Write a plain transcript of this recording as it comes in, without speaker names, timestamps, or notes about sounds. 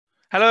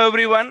Hello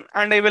everyone,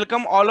 and I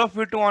welcome all of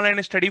you to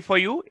Online Study for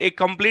You, a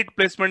complete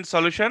placement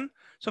solution.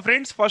 So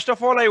friends, first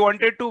of all, I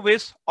wanted to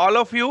wish all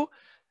of you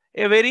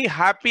a very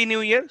happy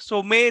new year.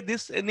 So may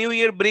this new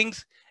year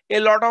brings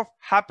a lot of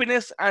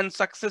happiness and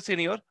success in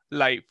your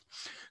life.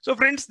 So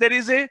friends, there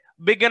is a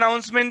big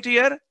announcement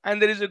here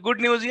and there is a good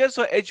news here.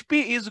 So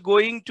HP is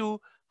going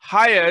to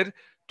hire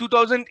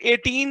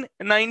 2018,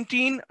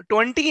 19,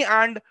 20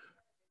 and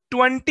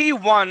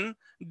 21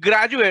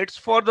 graduates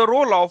for the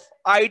role of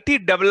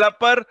IT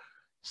developer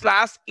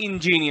slash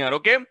engineer.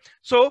 Okay,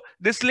 so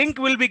this link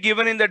will be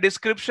given in the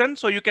description,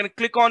 so you can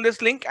click on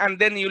this link and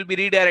then you will be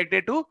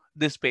redirected to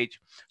this page.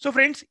 So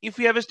friends, if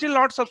you have still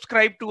not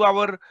subscribed to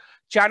our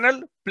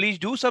channel, please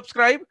do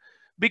subscribe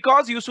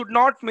because you should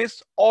not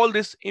miss all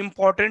these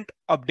important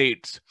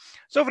updates.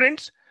 So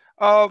friends,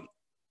 uh,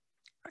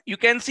 you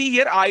can see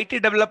here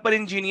IT developer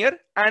engineer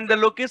and the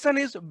location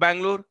is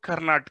Bangalore,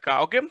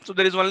 Karnataka. Okay, so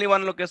there is only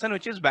one location,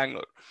 which is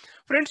Bangalore.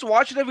 Friends,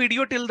 watch the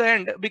video till the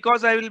end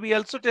because I will be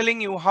also telling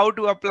you how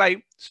to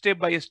apply step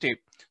by step.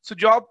 So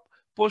job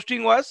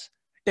posting was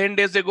 10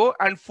 days ago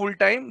and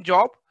full-time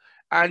job,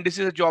 and this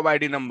is a job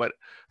ID number.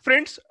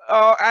 Friends,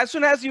 as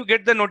soon as you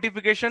get the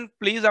notification,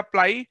 please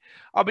apply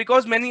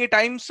because many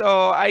times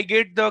I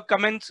get the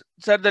comments,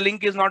 sir, the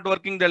link is not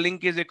working, the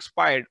link is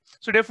expired.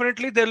 So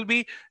definitely there will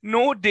be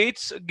no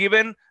dates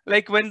given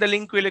like when the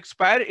link will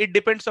expire. It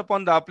depends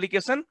upon the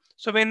application.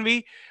 So when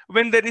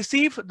they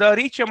receive the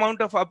reach amount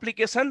of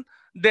application,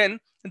 then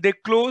they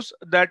close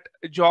that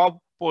job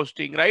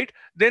posting, right?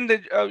 Then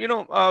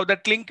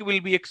that link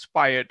will be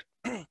expired.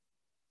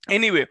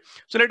 Anyway,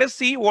 so let us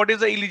see what is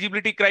the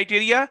eligibility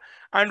criteria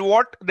and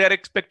what they're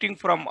expecting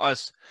from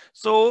us.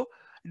 So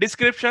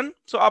description,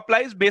 so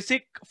applies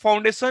basic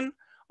foundation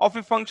of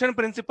a function,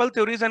 principle,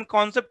 theories and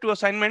concept to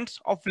assignments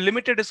of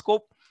limited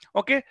scope.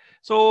 Okay,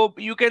 so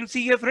you can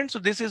see here friends, so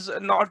this is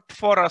not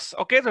for us.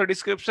 Okay, so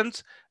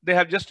descriptions they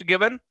have just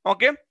given.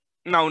 Okay,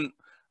 now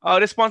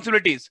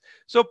responsibilities,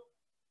 so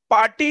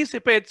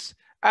participates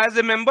as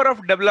a member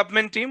of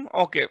development team.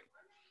 Okay,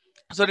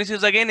 so this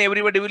is again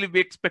everybody will be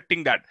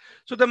expecting that.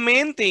 So the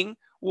main thing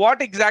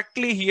what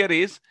exactly here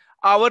is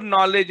our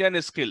knowledge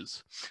and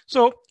skills.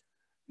 So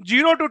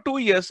 0 to 2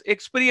 years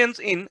experience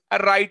in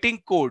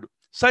writing code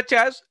such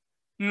as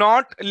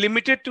not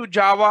limited to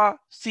Java,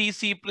 C,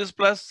 C++,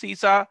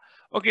 CISA,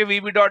 okay,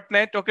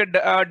 VB.NET, okay,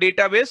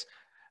 database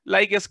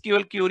like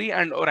SQL query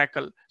and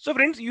Oracle. So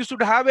friends, you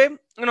should have a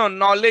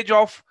knowledge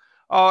of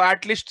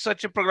at least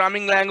such a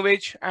programming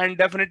language and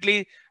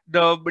definitely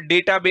the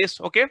database,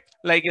 okay,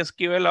 like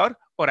SQL or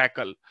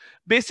Oracle.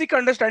 Basic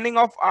understanding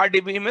of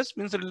RDBMS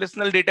means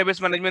relational database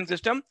management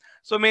system.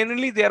 So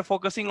mainly they are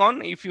focusing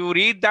on, if you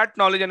read that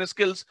knowledge and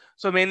skills,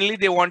 so mainly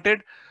they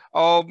wanted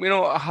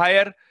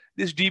hire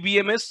this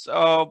DBMS,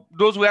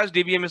 those who has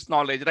DBMS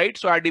knowledge, right?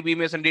 So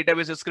RDBMS and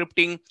database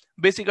scripting,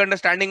 basic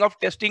understanding of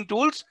testing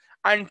tools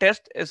and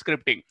test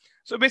scripting.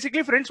 So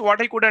basically friends,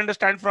 what I could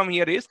understand from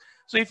here is,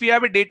 so if you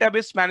have a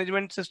database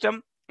management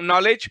system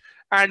knowledge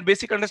and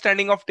basic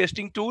understanding of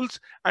testing tools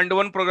and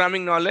one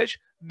programming knowledge,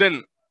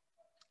 then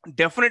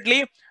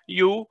definitely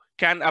you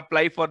can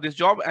apply for this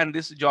job and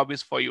this job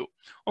is for you.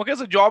 Okay,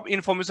 so job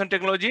information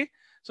technology,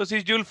 so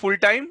schedule full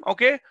time.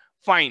 Okay,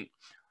 fine.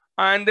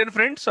 And then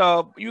friends,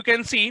 you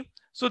can see,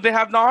 so they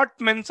have not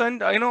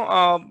mentioned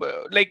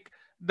like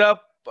the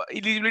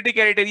eligibility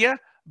criteria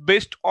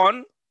based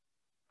on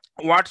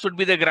what should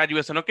be the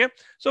graduation. Okay,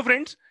 so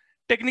friends,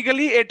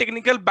 technically a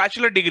technical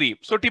bachelor degree,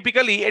 so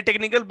typically a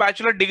technical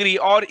bachelor degree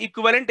or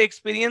equivalent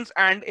experience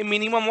and a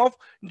minimum of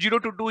 0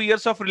 to 2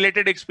 years of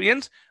related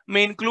experience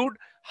may include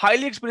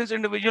highly experienced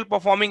individual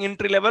performing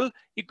entry level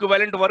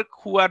equivalent work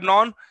who are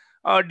non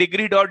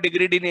degreed or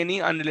degreed in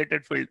any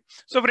unrelated field.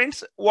 So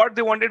friends, what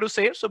they wanted to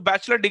say, so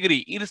bachelor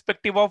degree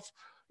irrespective of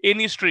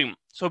any stream,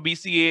 so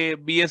BCA,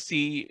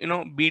 BSc,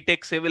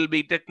 BTech civil,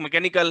 BTech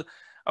mechanical,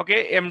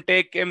 okay,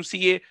 MTech,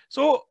 MCA,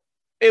 so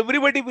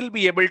everybody will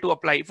be able to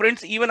apply.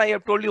 Friends, even I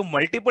have told you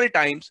multiple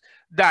times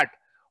that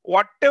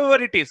whatever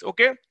it is,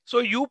 okay, so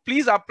you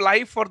please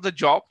apply for the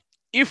job.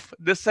 If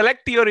they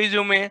select your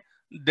resume,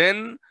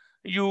 then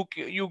you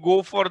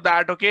go for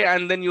that, okay,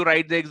 and then you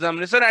write the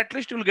examination, at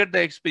least you'll get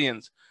the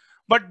experience.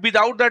 But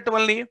without that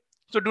only,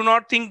 so do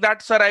not think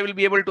that, sir, I will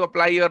be able to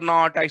apply or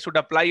not, I should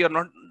apply or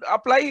not.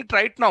 Apply it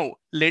right now,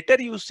 later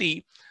you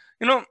see,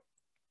 you know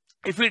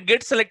if it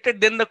gets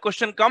selected, then the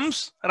question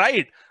comes,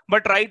 right?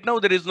 But right now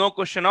there is no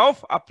question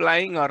of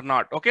applying or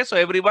not. Okay, so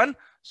everyone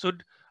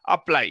should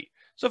apply.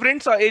 So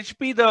friends,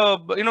 HP,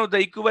 the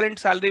equivalent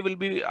salary will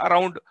be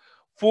around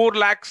 4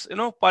 lakhs,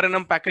 per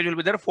annum package will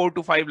be there, 4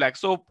 to 5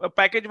 lakhs. So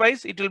package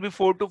wise it will be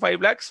 4 to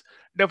 5 lakhs,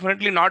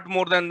 definitely not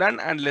more than that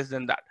and less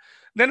than that.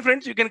 Then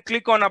friends, you can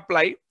click on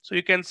apply, so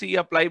you can see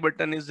apply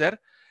button is there.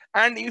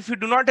 And if you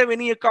do not have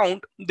any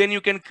account, then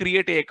you can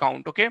create a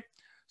account. Okay,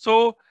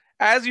 so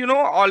as you know,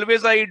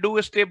 always I do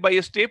a step by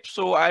step,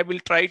 so I will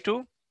try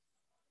to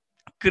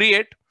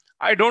create.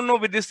 I don't know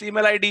with this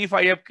email ID if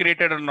I have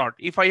created or not.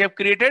 If I have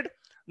created,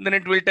 then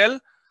it will tell.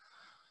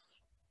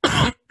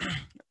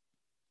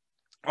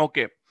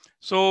 Okay,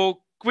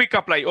 so Quick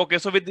apply. Okay,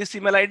 so with this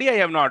email ID, I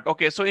have not.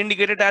 Okay, so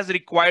indicated as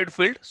required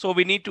field. So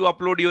we need to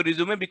upload your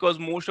resume because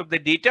most of the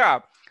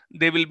data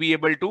they will be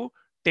able to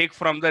take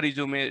from the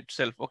resume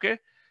itself. Okay,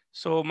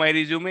 so my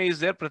resume is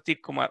there,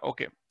 Pratik Kumar.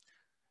 Okay,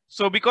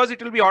 so because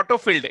it will be auto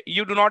filled,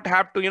 you do not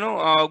have to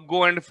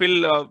go and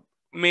fill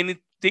many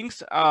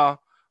things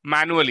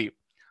manually.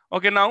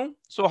 Okay, now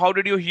so how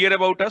did you hear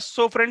about us?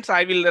 So friends,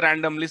 I will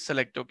randomly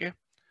select. Okay.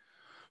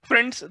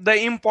 Friends, the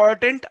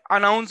important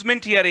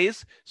announcement here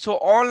is so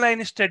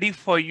online study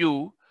for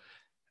you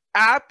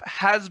app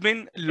has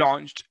been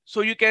launched. So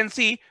you can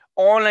see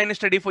online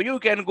study for you. You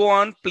can go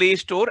on Play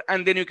Store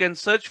and then you can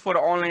search for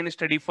online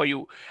study for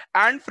you.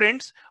 And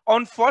friends,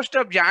 on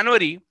 1st of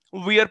January,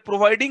 we are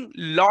providing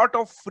lot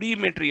of free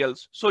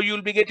materials. So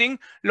you'll be getting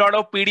lot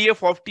of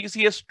PDF of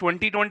TCS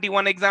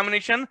 2021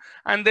 examination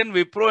and then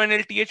Wipro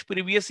NLTH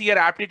previous year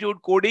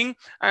aptitude coding.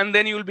 And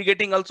then you'll be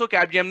getting also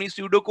Capgemini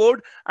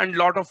pseudocode and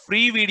lot of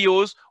free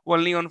videos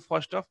only on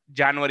 1st of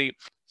January.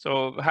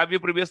 So have you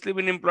previously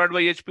been employed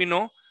by HP?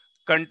 No.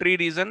 Country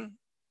reason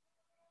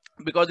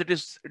because it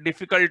is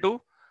difficult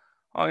to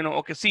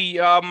okay, see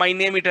my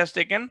name it has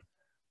taken,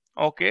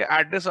 okay,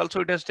 address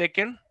also it has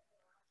taken,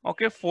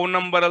 okay, phone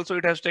number also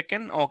it has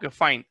taken, okay,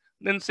 fine,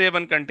 then save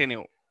and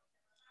continue.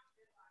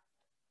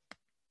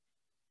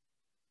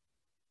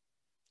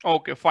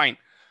 Okay, fine.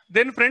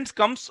 Then friends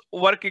comes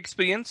work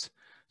experience.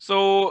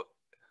 So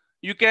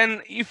you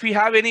can, if you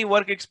have any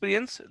work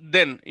experience,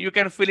 then you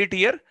can fill it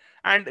here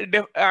and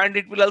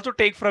it will also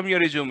take from your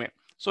resume.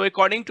 So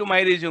according to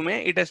my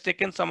resume, it has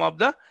taken some of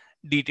the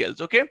details.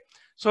 Okay,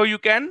 so you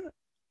can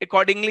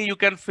accordingly you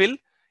can fill.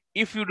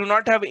 If you do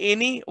not have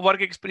any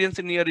work experience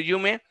in your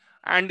resume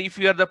and if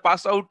you are the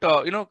pass out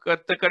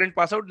the current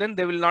pass out, then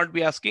they will not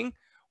be asking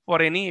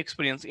for any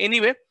experience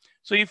anyway.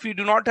 So if you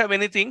do not have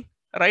anything,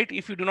 right,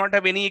 if you do not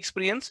have any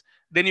experience,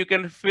 then you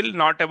can fill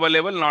not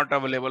available, not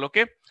available.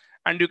 Okay,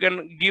 and you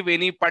can give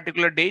any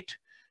particular date.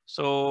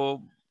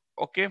 So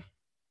okay,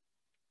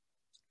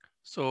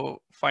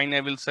 so fine, I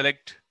will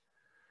select.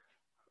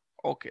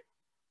 Okay.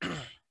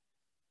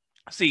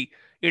 See,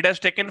 it has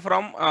taken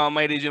from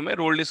my resume,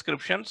 role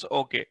descriptions.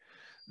 Okay,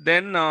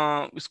 then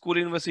school,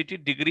 university,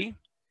 degree.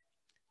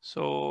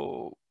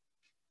 So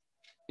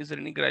is there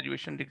any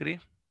graduation degree?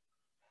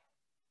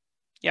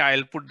 Yeah,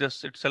 I'll put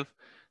this itself.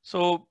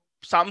 So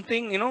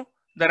something,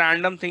 the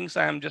random things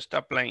I am just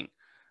applying,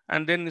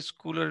 and then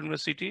school or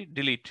university,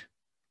 delete.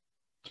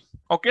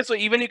 Okay, so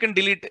even you can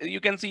delete, you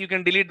can see you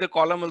can delete the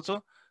column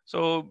also.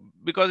 So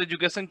because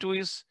education 2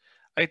 is,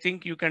 I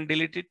think you can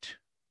delete it.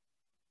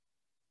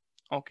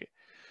 Okay,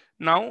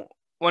 now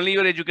only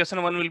your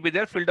education 1 will be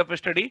there, field of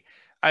study.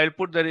 I will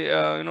put the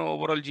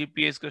overall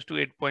GPA is equals to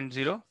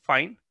 8.0,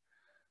 fine.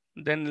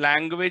 Then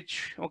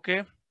language,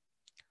 okay,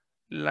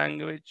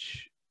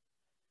 language,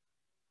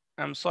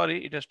 I'm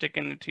sorry, it has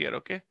taken it here.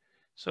 Okay,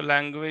 so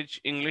language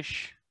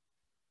English.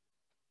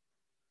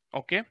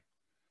 Okay,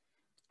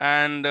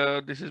 and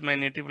this is my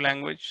native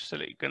language, so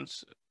you can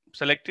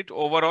select it.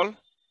 Overall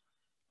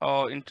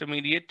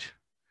intermediate,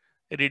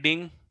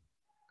 reading.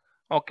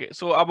 Okay,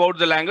 so about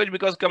the language,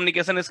 because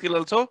communication skill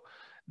also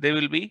they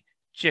will be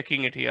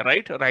checking it here,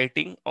 right?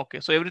 Writing.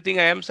 Okay, so everything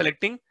I am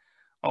selecting.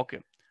 Okay,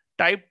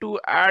 type to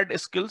add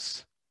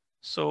skills.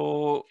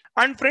 So,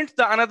 and friends,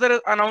 the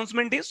another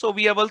announcement is, so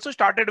we have also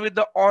started with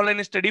the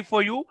online study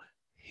for you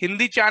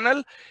Hindi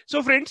channel.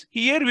 So friends,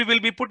 here we will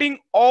be putting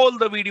all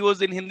the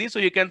videos in Hindi. So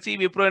you can see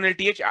Wipro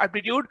NLTH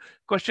aptitude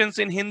questions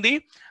in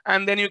Hindi,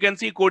 and then you can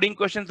see coding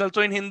questions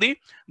also in Hindi.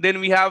 Then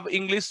we have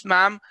English,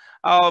 ma'am.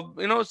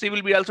 She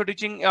will be also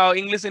teaching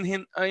English in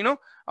Hindi,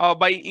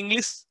 by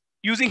English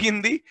using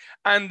Hindi.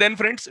 And then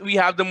friends, we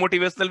have the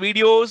motivational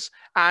videos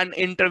and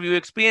interview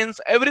experience.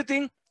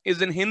 Everything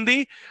is in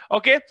Hindi.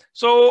 Okay,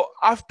 so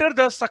after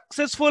the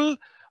successful,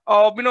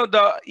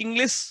 the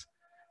English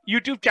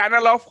YouTube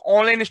channel of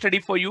online study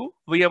for you,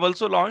 we have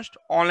also launched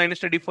online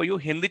study for you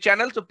Hindi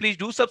channel. So please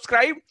do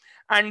subscribe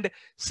and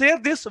share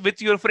this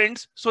with your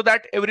friends so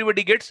that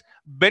everybody gets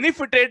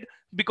benefited,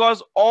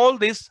 because all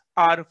these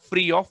are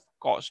free of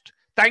cost.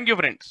 Thank you,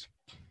 friends.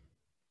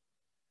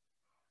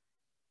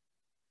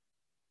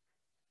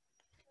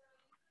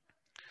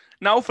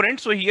 Now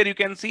friends, so here you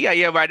can see I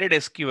have added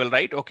SQL,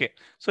 right? Okay,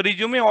 so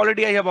resume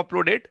already I have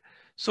uploaded.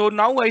 So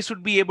now I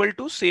should be able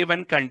to save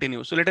and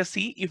continue. So let us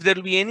see if there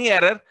will be any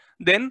error,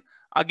 then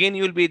again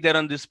you will be there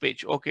on this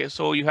page. Okay,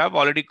 so you have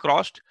already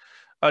crossed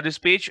this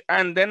page,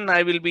 and then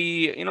I will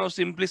be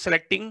simply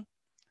selecting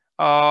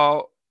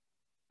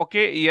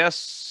okay,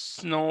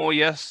 yes, no,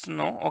 yes,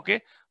 no.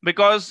 Okay,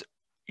 because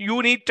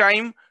you need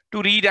time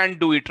to read and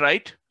do it,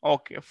 right?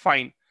 Okay,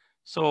 fine.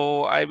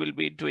 So I will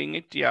be doing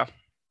it, yeah,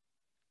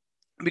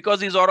 because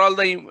these are all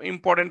the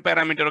important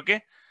parameter.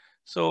 Okay,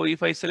 so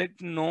if I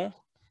select no,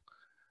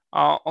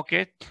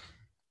 okay,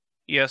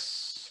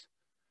 yes,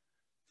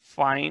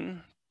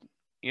 fine,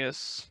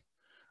 yes,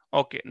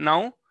 okay,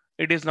 now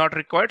it is not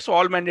required, so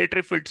all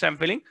mandatory field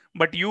sampling,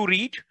 but you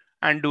read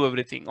and do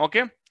everything.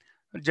 Okay,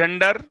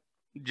 gender,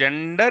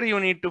 gender you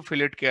need to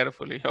fill it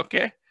carefully.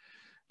 Okay,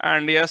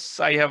 and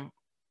yes, I have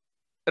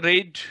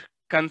read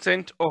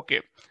consent.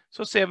 Okay.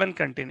 So save and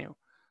continue.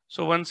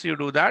 So once you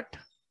do that,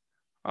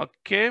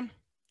 okay,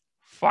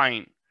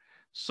 fine.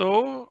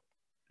 So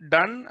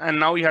done. And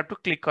now you have to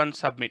click on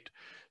submit.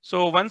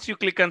 So once you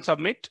click on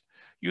submit,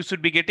 you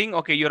should be getting,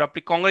 okay,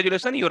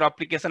 congratulations, your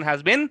application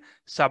has been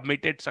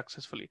submitted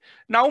successfully.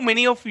 Now,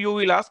 many of you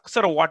will ask,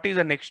 sir, what is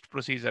the next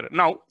procedure?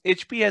 Now,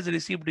 HP has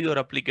received your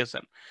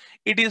application.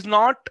 It is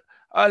not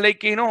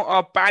like,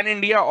 a pan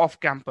India off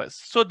campus.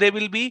 So they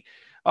will be,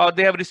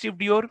 they have received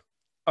your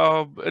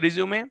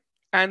resume,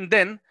 and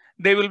then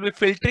they will be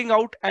filtering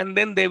out, and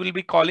then they will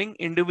be calling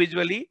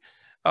individually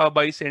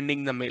by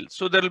sending the mail.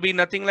 So there will be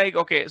nothing like,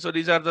 okay, so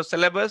these are the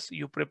syllabus,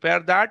 you prepare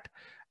that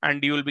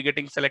and you will be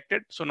getting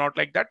selected. So not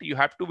like that. You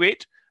have to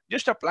wait,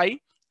 just apply,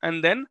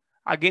 and then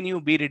again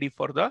you be ready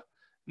for the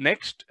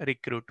next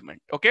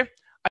recruitment. Okay.